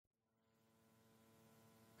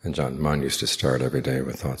And Ajaan Mun used to start every day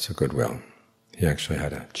with thoughts of goodwill. He actually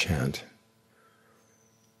had a chant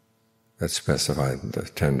that specified the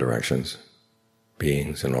 10 directions,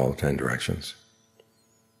 beings in all 10 directions.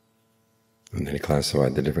 And then he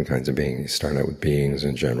classified the different kinds of beings. He started out with beings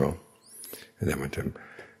in general, and then went to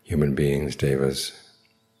human beings, devas,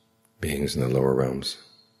 beings in the lower realms,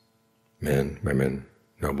 men, women,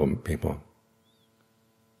 noble people,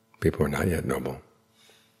 people who are not yet noble.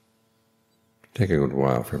 Take a good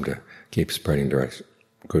while for him to keep spreading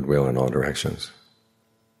goodwill in all directions.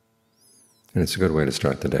 And it's a good way to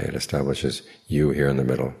start the day. It establishes you here in the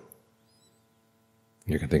middle.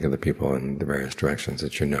 You can think of the people in the various directions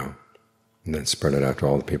that you know, and then spread it out to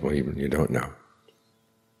all the people even you don't know.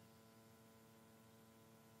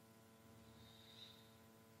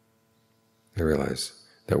 You realize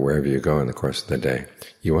that wherever you go in the course of the day,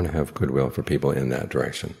 you want to have goodwill for people in that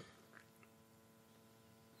direction.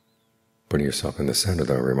 Putting yourself in the center,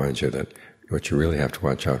 though, reminds you that what you really have to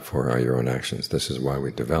watch out for are your own actions. This is why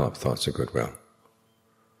we develop thoughts of goodwill.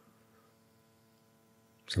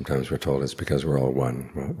 Sometimes we're told it's because we're all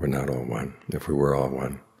one. Well, we're not all one. If we were all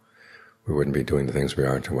one, we wouldn't be doing the things we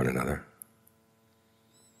are to one another.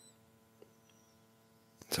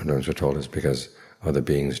 Sometimes we're told it's because other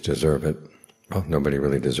beings deserve it. Well, nobody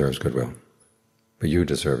really deserves goodwill, but you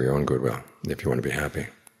deserve your own goodwill if you want to be happy.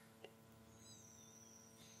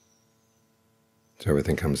 So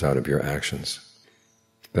everything comes out of your actions.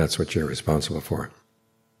 That's what you're responsible for.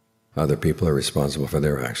 Other people are responsible for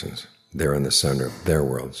their actions. They're in the center of their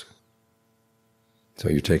worlds. So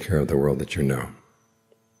you take care of the world that you know,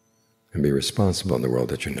 and be responsible in the world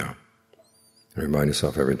that you know. And remind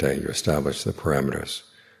yourself every day you establish the parameters.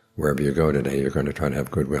 Wherever you go today, you're going to try to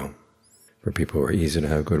have goodwill for people who are easy to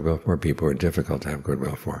have goodwill for, people who are difficult to have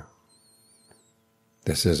goodwill for.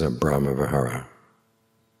 This is a Brahma Vihara,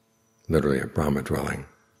 literally a Brahma dwelling.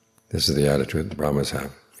 This is the attitude the Brahmas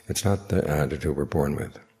have. It's not the attitude we're born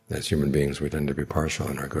with. As human beings, we tend to be partial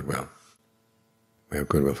in our goodwill. We have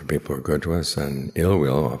goodwill for people who are good to us, and ill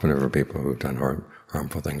will often for people who have done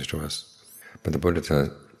harmful things to us. But the Buddha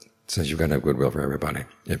says you've got to have goodwill for everybody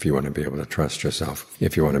if you want to be able to trust yourself,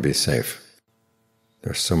 if you want to be safe.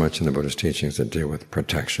 There's so much in the Buddha's teachings that deal with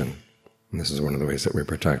protection, and this is one of the ways that we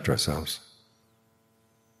protect ourselves.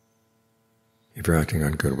 If you're acting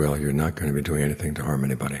on goodwill, you're not going to be doing anything to harm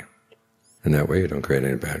anybody, and that way you don't create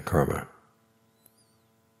any bad karma.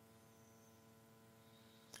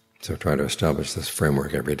 So try to establish this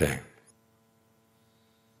framework every day.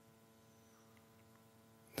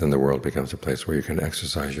 Then the world becomes a place where you can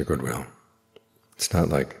exercise your goodwill. It's not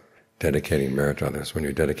like dedicating merit to others. When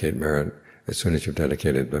you dedicate merit, as soon as you've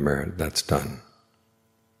dedicated the merit, that's done.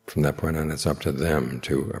 From that point on, it's up to them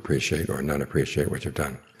to appreciate or not appreciate what you've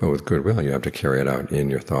done. But with goodwill, you have to carry it out in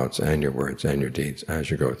your thoughts and your words and your deeds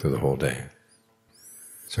as you go through the whole day.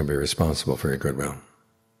 So be responsible for your goodwill,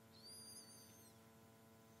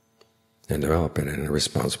 and develop it in a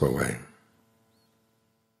responsible way.